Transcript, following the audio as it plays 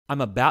I'm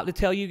about to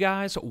tell you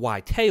guys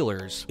why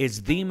Taylor's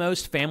is the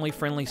most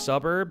family-friendly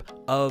suburb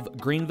of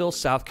Greenville,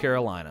 South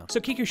Carolina. So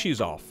kick your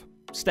shoes off.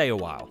 Stay a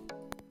while.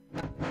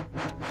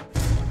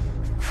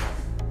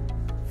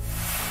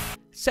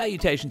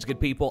 Salutations, good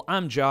people.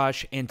 I'm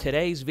Josh, and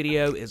today's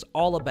video is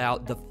all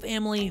about the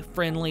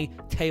family-friendly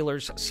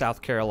Taylor's,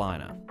 South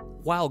Carolina.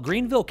 While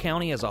Greenville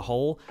County as a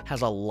whole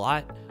has a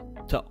lot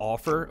to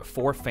offer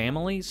for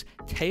families,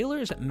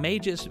 Taylor's may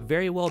just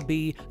very well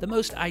be the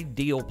most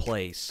ideal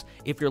place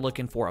if you're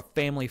looking for a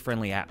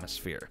family-friendly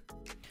atmosphere.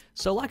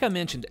 So like I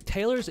mentioned,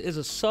 Taylor's is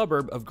a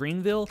suburb of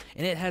Greenville,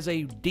 and it has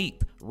a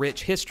deep,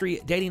 rich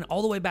history dating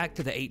all the way back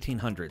to the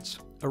 1800s.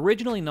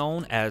 Originally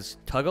known as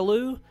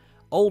Tugaloo,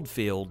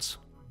 Oldfields,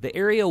 the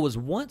area was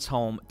once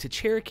home to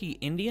Cherokee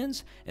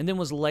Indians and then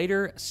was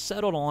later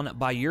settled on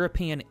by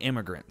European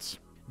immigrants.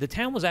 The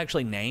town was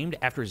actually named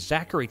after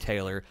Zachary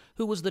Taylor,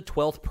 who was the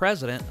 12th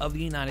president of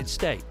the United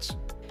States.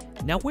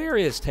 Now, where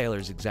is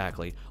Taylor's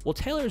exactly? Well,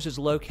 Taylor's is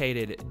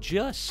located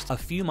just a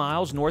few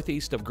miles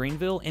northeast of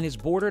Greenville and is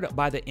bordered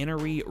by the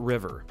Enoree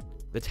River.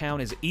 The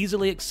town is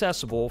easily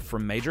accessible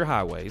from major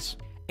highways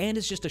and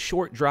is just a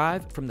short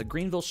drive from the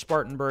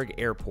Greenville-Spartanburg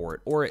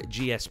Airport, or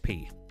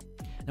GSP.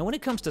 Now, when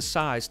it comes to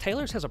size,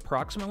 Taylor's has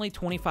approximately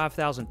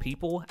 25,000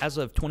 people as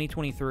of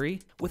 2023,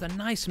 with a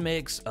nice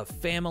mix of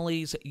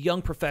families,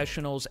 young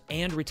professionals,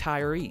 and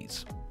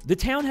retirees. The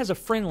town has a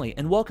friendly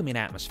and welcoming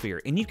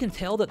atmosphere, and you can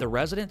tell that the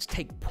residents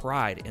take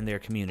pride in their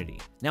community.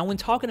 Now, when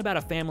talking about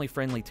a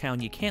family-friendly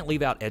town, you can't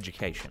leave out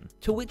education,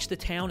 to which the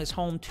town is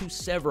home to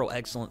several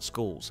excellent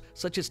schools,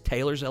 such as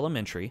Taylor's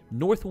Elementary,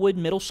 Northwood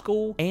Middle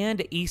School, and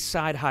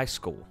Eastside High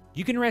School.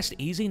 You can rest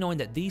easy knowing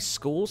that these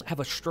schools have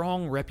a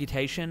strong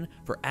reputation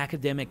for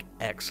academic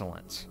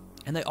excellence,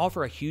 and they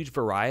offer a huge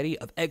variety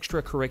of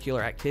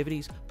extracurricular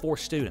activities for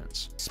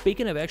students.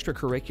 Speaking of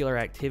extracurricular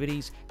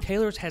activities,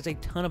 Taylor's has a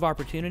ton of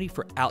opportunity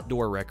for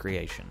outdoor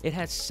recreation. It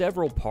has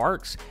several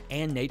parks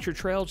and nature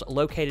trails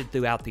located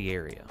throughout the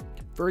area.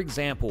 For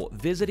example,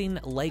 visiting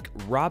Lake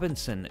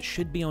Robinson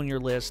should be on your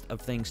list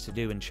of things to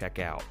do and check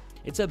out.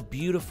 It's a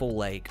beautiful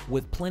lake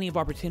with plenty of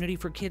opportunity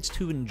for kids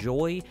to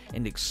enjoy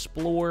and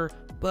explore,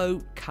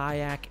 boat,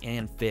 kayak,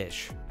 and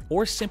fish,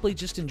 or simply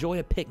just enjoy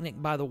a picnic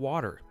by the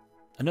water.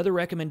 Another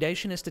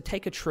recommendation is to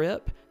take a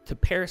trip to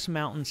Paris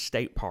Mountain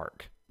State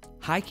Park.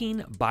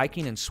 Hiking,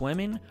 biking, and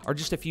swimming are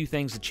just a few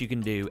things that you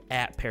can do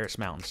at Paris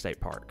Mountain State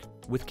Park.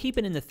 With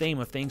keeping in the theme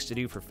of things to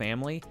do for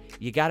family,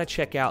 you gotta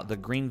check out the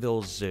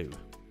Greenville Zoo.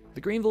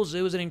 The Greenville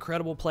Zoo is an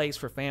incredible place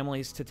for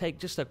families to take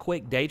just a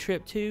quick day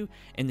trip to,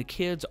 and the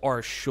kids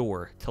are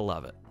sure to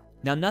love it.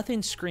 Now,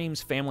 nothing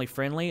screams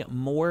family-friendly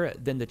more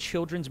than the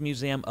Children's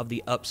Museum of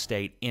the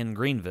Upstate in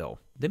Greenville.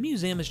 The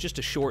museum is just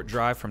a short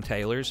drive from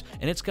Taylor's,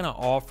 and it's going to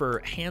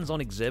offer hands-on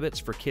exhibits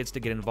for kids to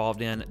get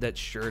involved in that's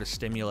sure to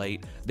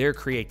stimulate their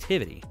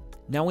creativity.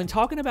 Now, when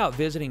talking about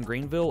visiting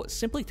Greenville,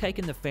 simply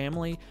taking the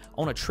family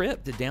on a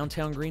trip to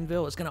downtown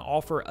Greenville is going to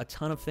offer a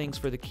ton of things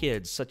for the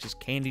kids, such as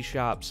candy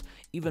shops,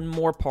 even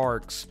more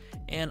parks,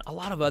 and a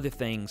lot of other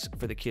things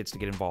for the kids to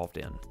get involved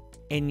in.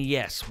 And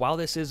yes, while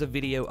this is a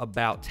video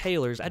about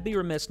Taylor's, I'd be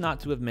remiss not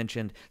to have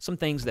mentioned some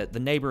things that the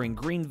neighboring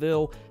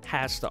Greenville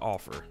has to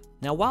offer.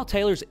 Now, while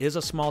Taylor's is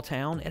a small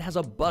town, it has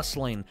a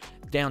bustling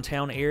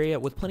downtown area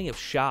with plenty of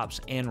shops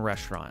and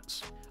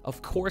restaurants.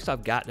 Of course,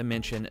 I've got to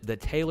mention the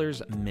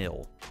Taylor's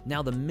Mill.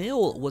 Now, the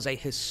mill was a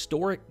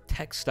historic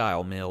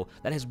textile mill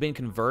that has been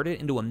converted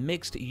into a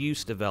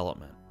mixed-use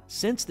development.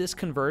 Since this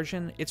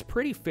conversion, it's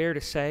pretty fair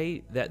to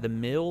say that the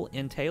mill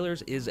in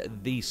Taylor's is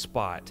the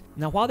spot.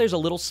 Now, while there's a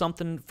little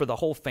something for the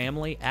whole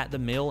family at the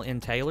mill in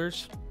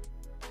Taylor's,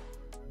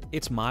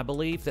 it's my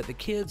belief that the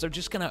kids are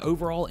just going to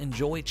overall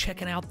enjoy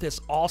checking out this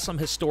awesome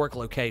historic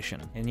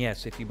location. And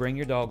yes, if you bring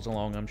your dogs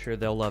along, I'm sure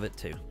they'll love it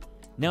too.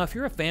 Now, if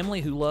you're a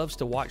family who loves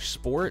to watch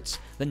sports,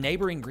 the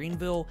neighboring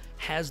Greenville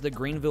has the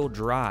Greenville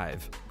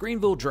Drive.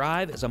 Greenville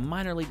Drive is a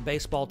minor league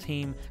baseball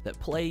team that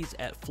plays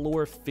at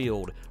Floor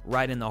Field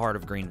right in the heart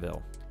of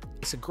Greenville.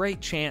 It's a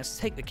great chance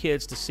to take the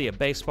kids to see a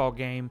baseball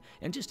game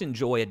and just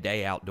enjoy a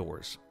day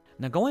outdoors.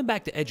 Now, going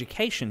back to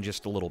education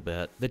just a little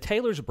bit, the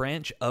Taylor's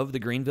branch of the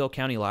Greenville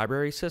County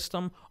Library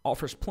System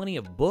offers plenty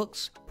of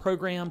books,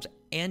 programs,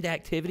 and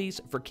activities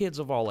for kids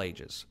of all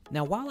ages.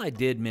 Now, while I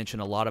did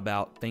mention a lot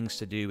about things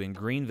to do in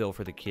Greenville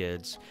for the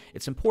kids,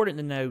 it's important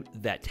to note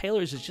that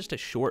Taylor's is just a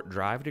short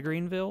drive to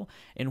Greenville,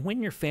 and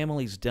when your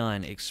family's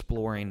done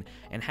exploring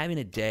and having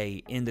a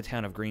day in the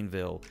town of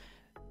Greenville,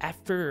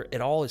 after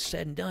it all is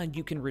said and done,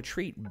 you can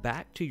retreat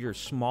back to your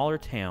smaller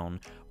town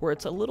where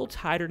it's a little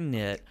tighter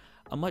knit,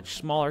 a much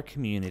smaller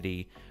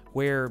community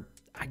where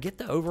I get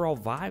the overall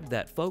vibe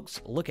that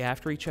folks look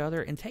after each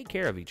other and take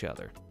care of each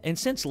other. And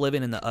since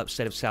living in the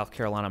upstate of South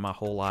Carolina my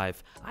whole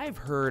life, I've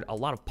heard a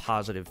lot of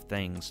positive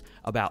things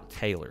about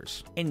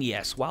Taylor's. And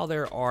yes, while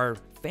there are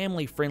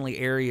family-friendly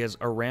areas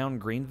around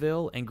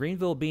Greenville, and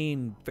Greenville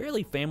being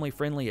fairly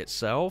family-friendly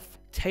itself,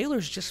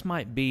 Taylor's just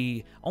might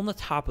be on the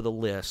top of the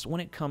list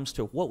when it comes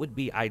to what would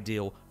be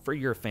ideal for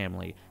your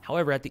family.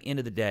 However, at the end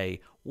of the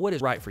day, what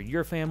is right for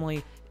your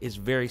family is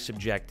very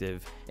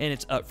subjective, and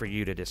it's up for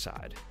you to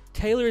decide.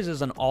 Taylor's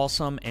is an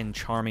awesome and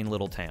charming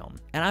little town,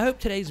 and I hope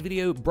today's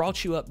video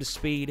brought you up to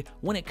speed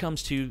when it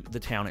comes to the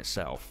town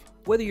itself.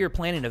 Whether you're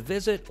planning to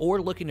visit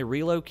or looking to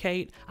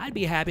relocate, I'd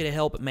be happy to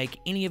help make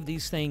any of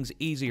these things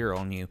easier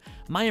on you.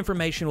 My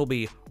information will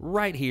be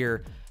right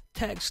here.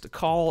 Text,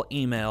 call,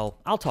 email,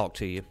 I'll talk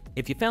to you.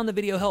 If you found the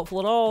video helpful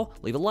at all,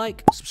 leave a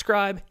like,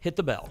 subscribe, hit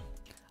the bell.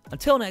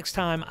 Until next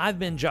time, I've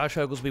been Josh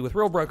Oglesby with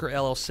Real Broker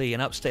LLC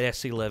and Upstate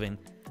SC Living.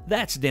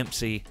 That's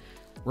Dempsey,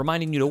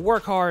 reminding you to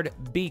work hard,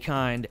 be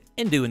kind,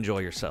 and do enjoy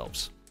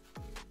yourselves.